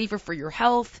 What's safer for your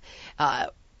health?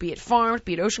 Be it farmed,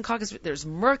 be it ocean caught. There's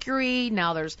mercury.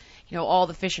 Now there's, all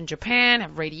the fish in Japan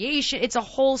have radiation. It's a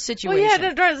whole situation.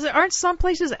 Well, yeah, aren't some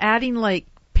places adding, like,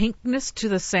 pinkness to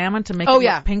the salmon to make it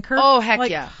look pinker? Oh, heck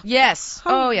yeah. Yes.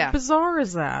 How bizarre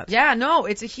is that? Yeah, no,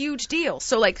 it's a huge deal.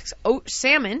 So, like,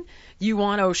 salmon, you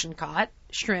want ocean caught.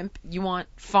 Shrimp, you want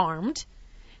farmed.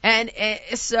 And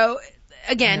so,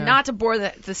 again, not to bore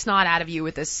the snot out of you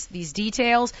with these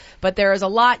details, but there is a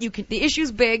lot the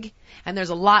issue's big, and there's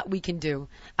a lot we can do.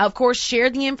 Of course, share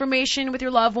the information with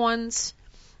your loved ones,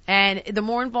 and the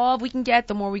more involved we can get,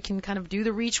 the more we can kind of do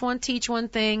the reach one, teach one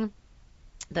thing,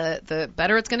 the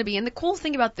better it's going to be. And the cool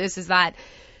thing about this is that,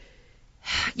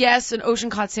 yes, an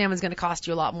ocean-caught salmon is going to cost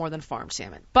you a lot more than farmed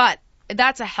salmon, but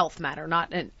that's a health matter,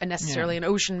 not necessarily an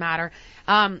ocean matter.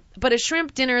 But a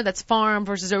shrimp dinner that's farmed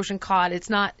versus ocean caught,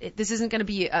 this isn't going to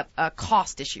be a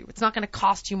cost issue. It's not going to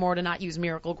cost you more to not use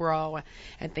Miracle-Gro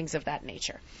and things of that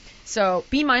nature. So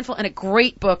be mindful, and a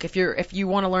great book if you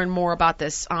want to learn more about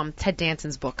this. Ted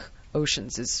Danson's book,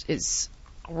 Oceans, is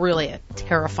really a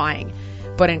terrifying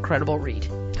but incredible read.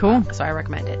 Cool. So I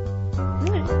recommend it.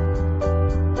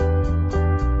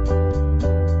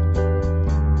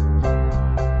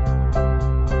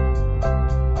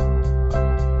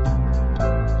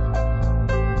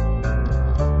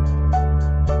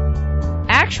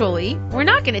 Actually, we're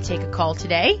not going to take a call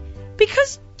today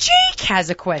because Jake has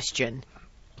a question.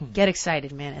 Get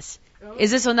excited, Manus.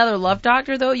 Is this another love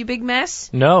doctor, though, you big mess?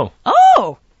 No.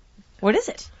 Oh! What is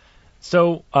it?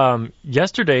 So,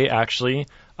 yesterday, actually,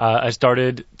 I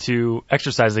started to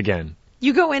exercise again.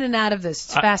 You go in and out of this.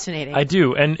 It's fascinating. I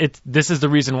do, and this is the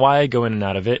reason why I go in and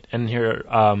out of it, and here,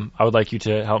 I would like you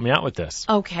to help me out with this.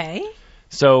 Okay.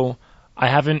 So, I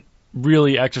haven't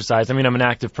really exercised. I mean, I'm an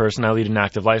active person. I lead an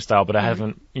active lifestyle, but I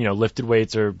haven't, lifted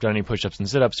weights or done any push-ups and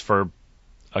sit-ups for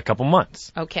a couple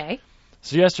months. Okay.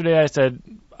 So yesterday I said,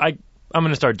 I'm going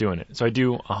to start doing it. So I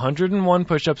do 101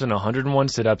 push-ups and 101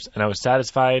 sit-ups, and I was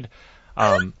satisfied.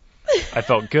 I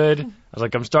felt good. I was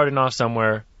like, I'm starting off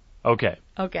somewhere. Okay.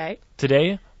 Okay.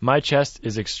 Today, my chest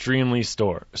is extremely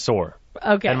sore.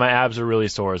 Okay. And my abs are really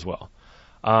sore as well.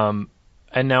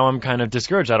 And now I'm kind of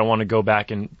discouraged. I don't want to go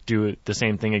back and do the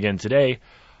same thing again today.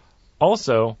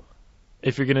 Also,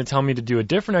 if you're going to tell me to do a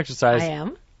different exercise, I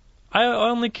am. I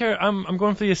only care. I'm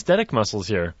going for the aesthetic muscles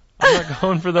here. I'm not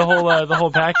going for the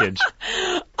whole package.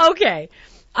 Okay.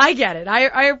 I get it.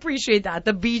 I appreciate that.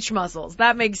 The beach muscles.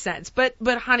 That makes sense. But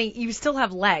honey, you still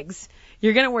have legs.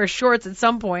 You're going to wear shorts at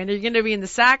some point, or you're going to be in the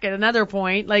sack at another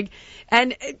point.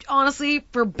 And honestly,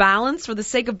 for balance, for the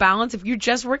sake of balance, if you're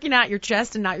just working out your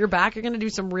chest and not your back, you're going to do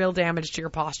some real damage to your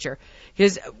posture.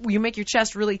 Because you make your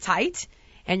chest really tight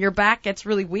and your back gets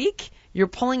really weak, you're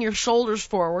pulling your shoulders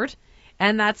forward,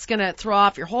 and that's going to throw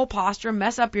off your whole posture,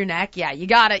 mess up your neck. Yeah, you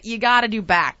gotta do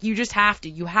back. You just have to.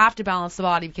 You have to balance the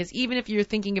body, because even if you're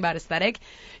thinking about aesthetic,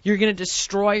 you're going to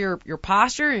destroy your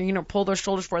posture. You're going to pull those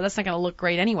shoulders forward. That's not going to look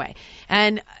great anyway.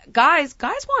 And guys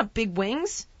want big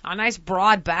wings, a nice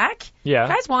broad back. Yeah.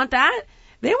 Guys want that.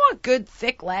 They want good,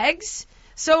 thick legs.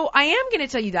 So I am going to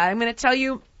tell you that. I'm going to tell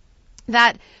you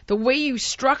that the way you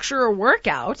structure a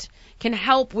workout can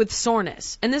help with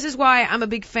soreness. And this is why I'm a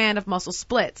big fan of muscle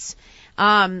splits.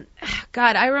 God,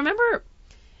 I remember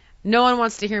no one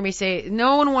wants to hear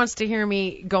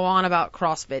me go on about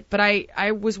CrossFit, but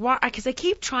I was, because I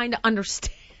keep trying to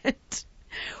understand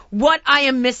what I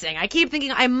am missing. I keep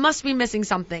thinking I must be missing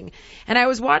something. And I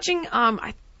was watching,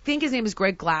 I think his name is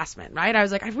Greg Glassman, right? I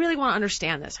was like, I really want to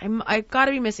understand this. I've got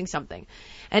to be missing something.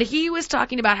 And he was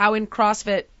talking about how in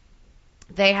CrossFit,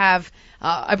 they have,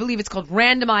 I believe it's called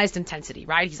randomized intensity,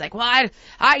 right? He's like, well,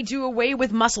 I do away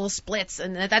with muscle splits,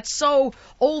 and that's so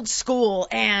old school,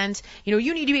 and,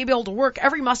 you need to be able to work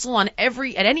every muscle at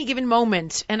any given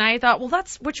moment. And I thought, well,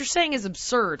 that's what you're saying is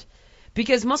absurd,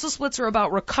 because muscle splits are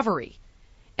about recovery.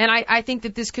 And I think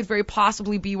that this could very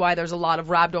possibly be why there's a lot of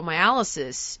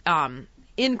rhabdomyolysis,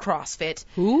 in CrossFit.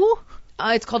 Who?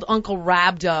 It's called Uncle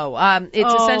Rhabdo.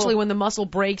 It's essentially when the muscle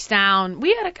breaks down.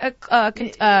 We had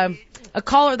a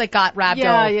caller that got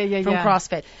rhabdo from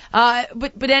CrossFit.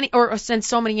 Or since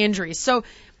so many injuries. So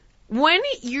when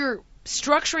you're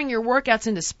structuring your workouts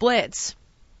into splits,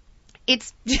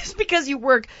 it's just because you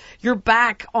work your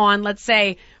back on, let's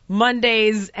say,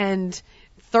 Mondays and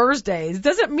Thursdays,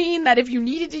 doesn't mean that if you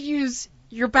needed to use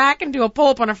your back and do a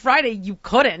pull-up on a Friday, you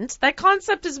couldn't. That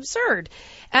concept is absurd.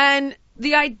 And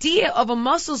the idea of a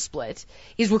muscle split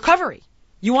is recovery.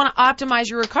 You want to optimize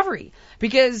your recovery,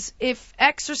 because if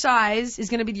exercise is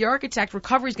going to be the architect,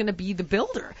 recovery is going to be the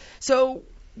builder. So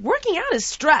working out is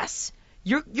stress.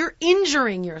 You're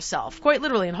injuring yourself, quite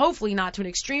literally, and hopefully not to an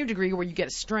extreme degree where you get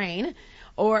a strain,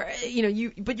 or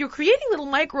but you're creating little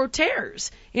micro tears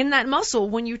in that muscle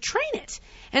when you train it.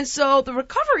 And so the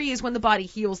recovery is when the body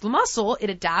heals the muscle,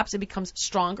 it adapts, it becomes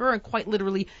stronger and quite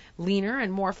literally leaner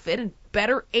and more fit and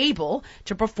better able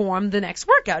to perform the next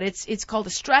workout. It's called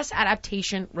a stress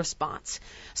adaptation response.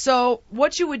 So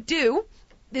what you would do,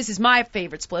 this is my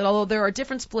favorite split, although there are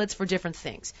different splits for different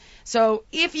things. So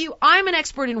I'm an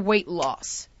expert in weight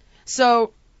loss.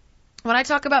 So when I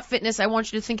talk about fitness, I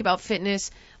want you to think about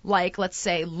fitness like, let's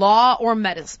say, law or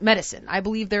medicine. I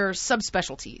believe there are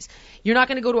subspecialties. You're not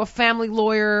going to go to a family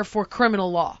lawyer for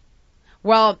criminal law.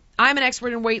 Well, I'm an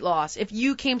expert in weight loss. If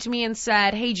you came to me and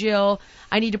said, hey, Jill,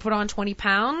 I need to put on 20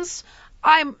 pounds,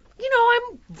 I'm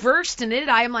versed in it.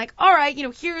 I'm like, all right,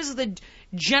 here's the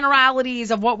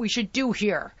generalities of what we should do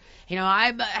here.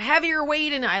 I'm a heavier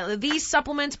weight and these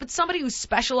supplements, but somebody who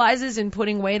specializes in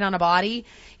putting weight on a body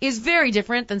is very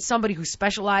different than somebody who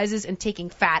specializes in taking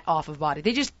fat off of a body.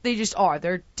 They just are.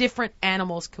 They're different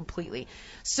animals completely.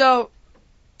 So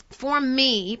for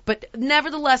me, but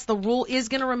nevertheless, the rule is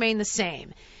going to remain the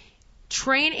same.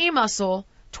 Train a muscle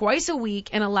twice a week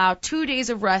and allow 2 days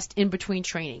of rest in between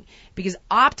training, because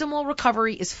optimal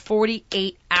recovery is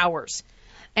 48 hours.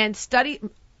 And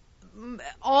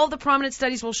all the prominent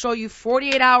studies will show you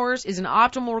 48 hours is an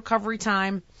optimal recovery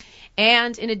time.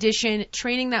 And in addition,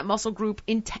 training that muscle group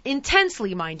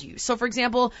intensely, mind you. So, for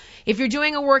example, if you're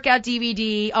doing a workout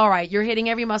DVD, all right, you're hitting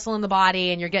every muscle in the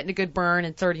body and you're getting a good burn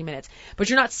in 30 minutes. But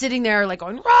you're not sitting there like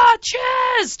going, raw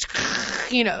chest.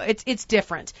 It's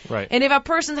different. Right. And if a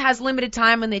person has limited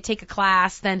time and they take a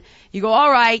class, then you go,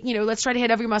 all right, let's try to hit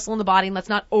every muscle in the body and let's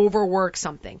not overwork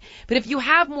something. But if you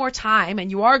have more time and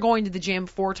you are going to the gym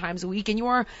 4 times a week and you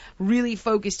are really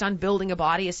focused on building a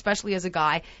body, especially as a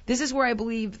guy, this is where I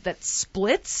believe that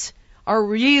splits are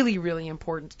really, really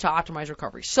important to optimize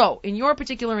recovery. So, in your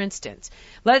particular instance,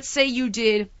 let's say you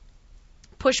did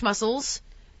push muscles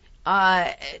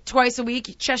twice a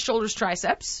week, chest, shoulders,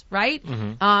 triceps, right?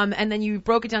 Mm-hmm. And then you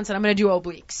broke it down and said, I'm going to do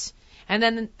obliques. And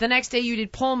then the next day you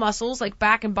did pull muscles like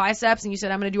back and biceps, and you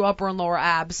said, I'm going to do upper and lower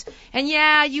abs. And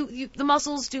yeah, the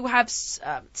muscles do have,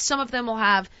 some of them will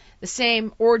have the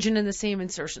same origin and the same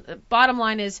insertion. The bottom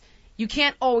line is, you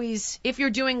can't always, if you're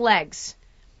doing legs,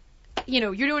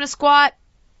 you're doing a squat,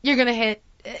 you're going to hit,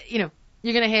 you're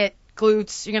going to hit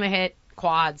glutes, you're going to hit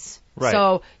quads. Right.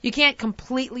 So you can't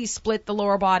completely split the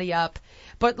lower body up.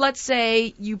 But let's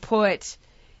say you put,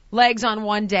 legs on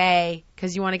one day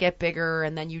because you want to get bigger,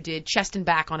 and then you did chest and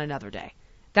back on another day.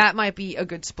 That might be a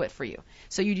good split for you.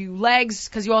 So you do legs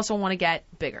because you also want to get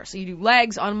bigger. So you do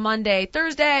legs on Monday,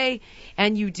 Thursday,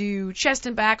 and you do chest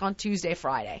and back on Tuesday,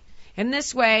 Friday. And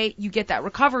this way you get that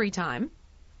recovery time.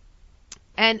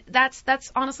 And that's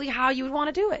honestly how you would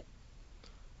want to do it.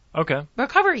 Okay.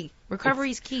 Recovery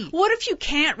is key. What if you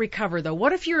can't recover though?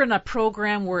 What if you're in a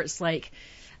program where it's like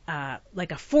a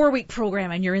 4-week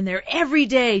program and you're in there every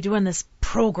day doing this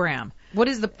program? What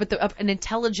is an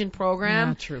intelligent program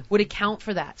Yeah, true. would account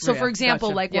for that? So, Yeah, for example,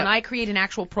 gotcha. like when I create an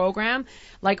actual program,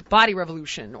 like Body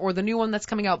Revolution or the new one that's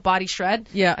coming out, Body Shred,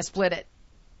 Yeah. I split it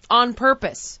on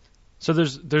purpose. So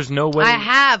there's no way. I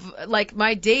have, like,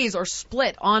 my days are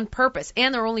split on purpose,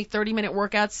 and they're only 30-minute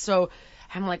workouts, so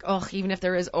I'm like, oh, even if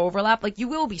there is overlap, like, you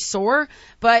will be sore,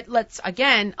 but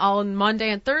on Monday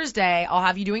and Thursday, I'll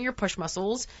have you doing your push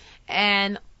muscles,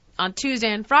 and on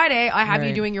Tuesday and Friday, I have you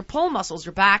Right. doing your pull muscles,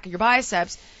 your back, your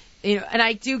biceps, and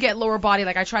I do get lower body,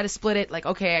 like, I try to split it, like,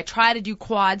 okay, I try to do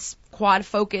quad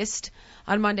focused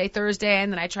on Monday, Thursday,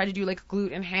 and then I try to do like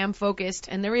glute and ham focused,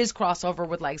 and there is crossover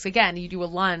with legs. Again, you do a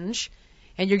lunge,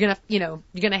 and you're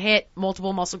gonna hit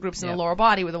multiple muscle groups in the lower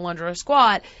body with a lunge or a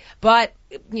squat, but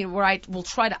where I will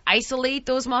try to isolate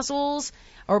those muscles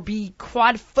or be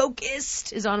quad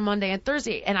focused is on Monday and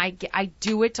Thursday, and I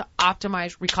do it to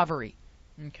optimize recovery.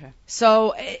 Okay.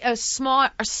 So a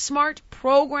smart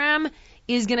program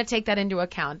is going to take that into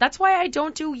account. That's why I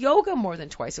don't do yoga more than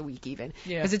twice a week even,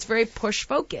 because it's very push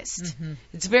focused. Mm-hmm.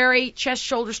 It's very chest,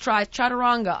 shoulders, tries,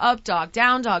 chaturanga, up dog,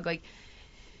 down dog. Like,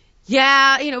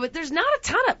 yeah, but there's not a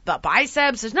ton of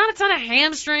biceps. There's not a ton of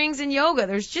hamstrings in yoga.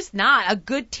 There's just not. A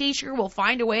good teacher will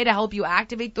find a way to help you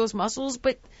activate those muscles,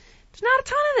 but there's not a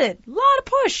ton of it. A lot of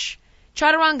push.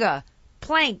 Chaturanga,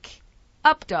 plank,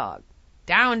 up dog,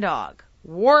 down dog,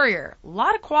 warrior, a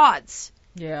lot of quads.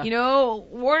 Yeah.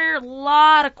 Warrior, a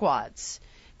lot of quads.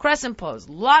 Crescent pose,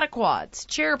 a lot of quads.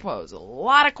 Chair pose, a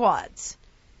lot of quads.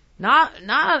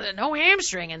 No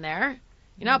hamstring in there.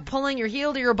 You're not pulling your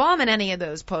heel to your bum in any of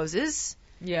those poses.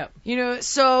 Yeah.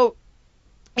 So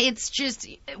it's just,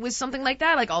 with something like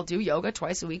that, like I'll do yoga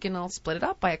twice a week and I'll split it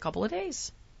up by a couple of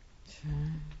days.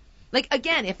 Like,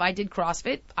 again, if I did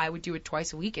CrossFit, I would do it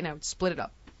twice a week and I would split it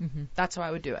up. Mm-hmm. That's how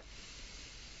I would do it.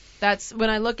 That's when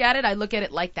I look at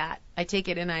it like that. I take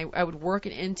it and I would work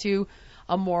it into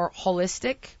a more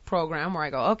holistic program where I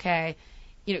go, okay,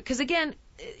 because again,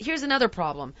 here's another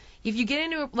problem. If you get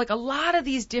into like a lot of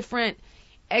these different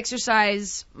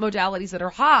exercise modalities that are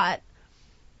hot,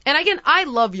 and again, I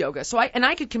love yoga, so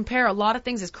I could compare a lot of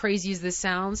things, as crazy as this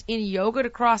sounds, in yoga to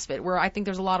CrossFit, where I think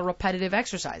there's a lot of repetitive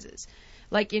exercises.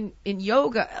 Like in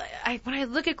yoga, when I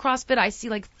look at CrossFit, I see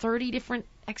like 30 different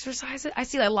exercises. I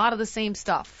see a lot of the same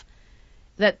stuff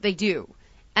that they do.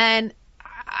 And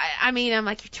I'm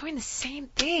like, you're doing the same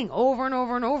thing over and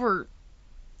over and over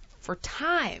for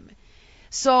time.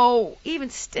 So even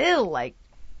still, like,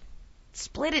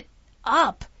 split it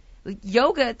up. Like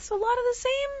yoga, it's a lot of the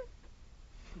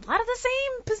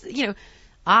same,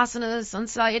 asanas, sun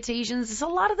salutations. It's a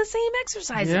lot of the same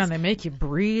exercises. Yeah, and they make you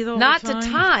breathe all Not the time. to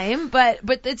time, but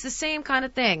it's the same kind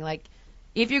of thing. Like,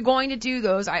 if you're going to do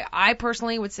those, I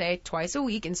personally would say twice a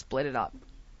week and split it up.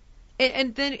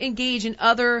 And then engage in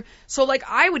other, so like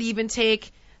I would even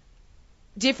take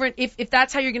different, if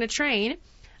that's how you're going to train,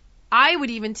 I would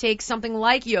even take something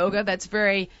like yoga that's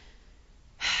very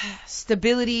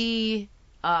stability,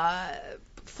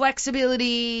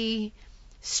 flexibility,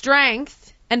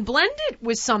 strength, and blend it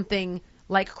with something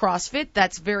like CrossFit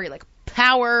that's very like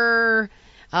power,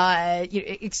 I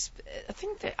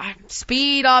think that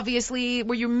speed, obviously,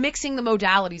 where you're mixing the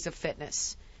modalities of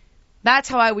fitness. That's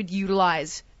how I would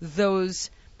utilize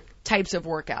those types of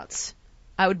workouts.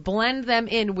 I would blend them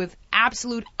in with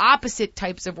absolute opposite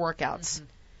types of workouts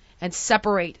and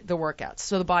separate the workouts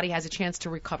so the body has a chance to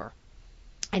recover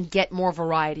and get more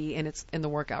variety in the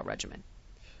workout regimen.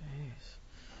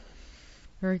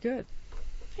 Very good.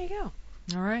 There you go.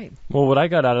 All right. Well, what I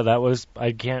got out of that was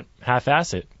I can't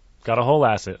half-ass it. Got a whole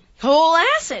ass it. Whole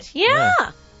acid.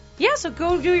 Yeah. Yeah, so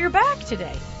go do your back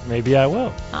today. Maybe I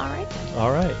will. All right then.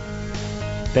 All right.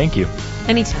 Thank you.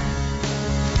 Anytime.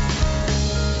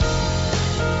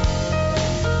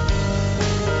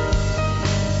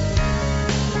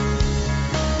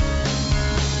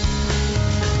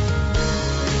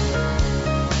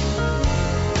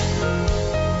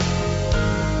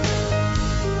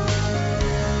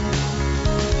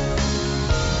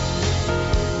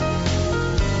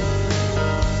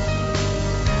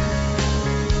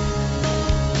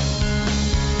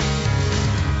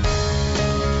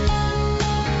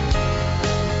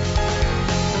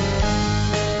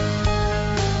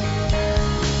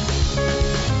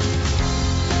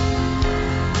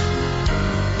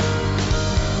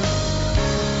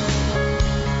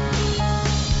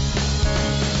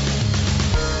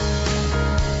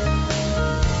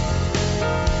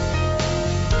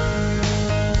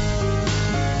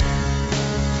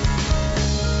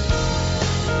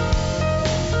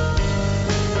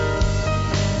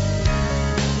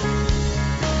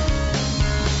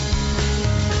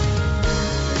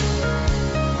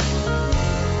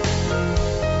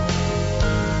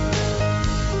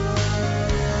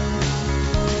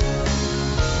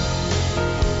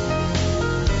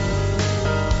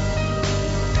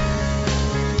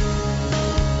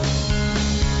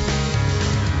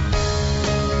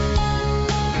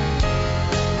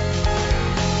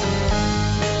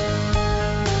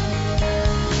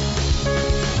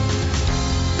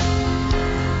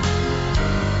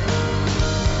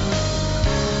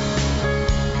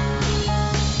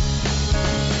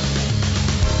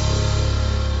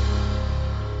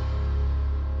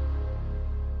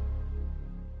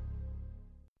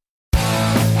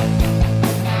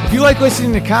 you like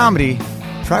listening to comedy,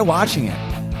 try watching it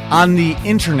on the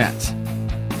internet.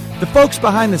 The folks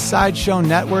behind the Sideshow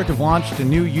Network have launched a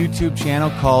new YouTube channel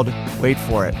called Wait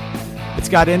For It. It's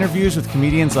got interviews with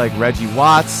comedians like Reggie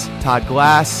Watts, Todd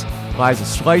Glass, Liza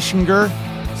Schlesinger.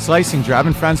 I've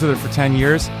been friends with her for 10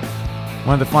 years.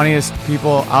 One of the funniest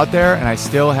people out there, and I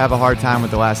still have a hard time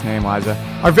with the last name, Liza.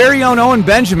 Our very own Owen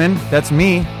Benjamin, that's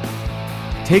me,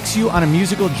 takes you on a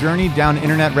musical journey down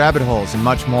internet rabbit holes and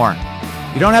much more.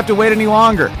 You don't have to wait any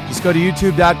longer. Just go to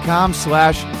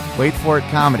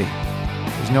youtube.com/waitforitcomedy.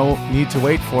 There's no need to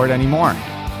wait for it anymore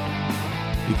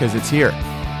because it's here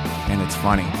and it's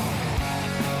funny.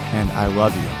 And I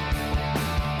love you.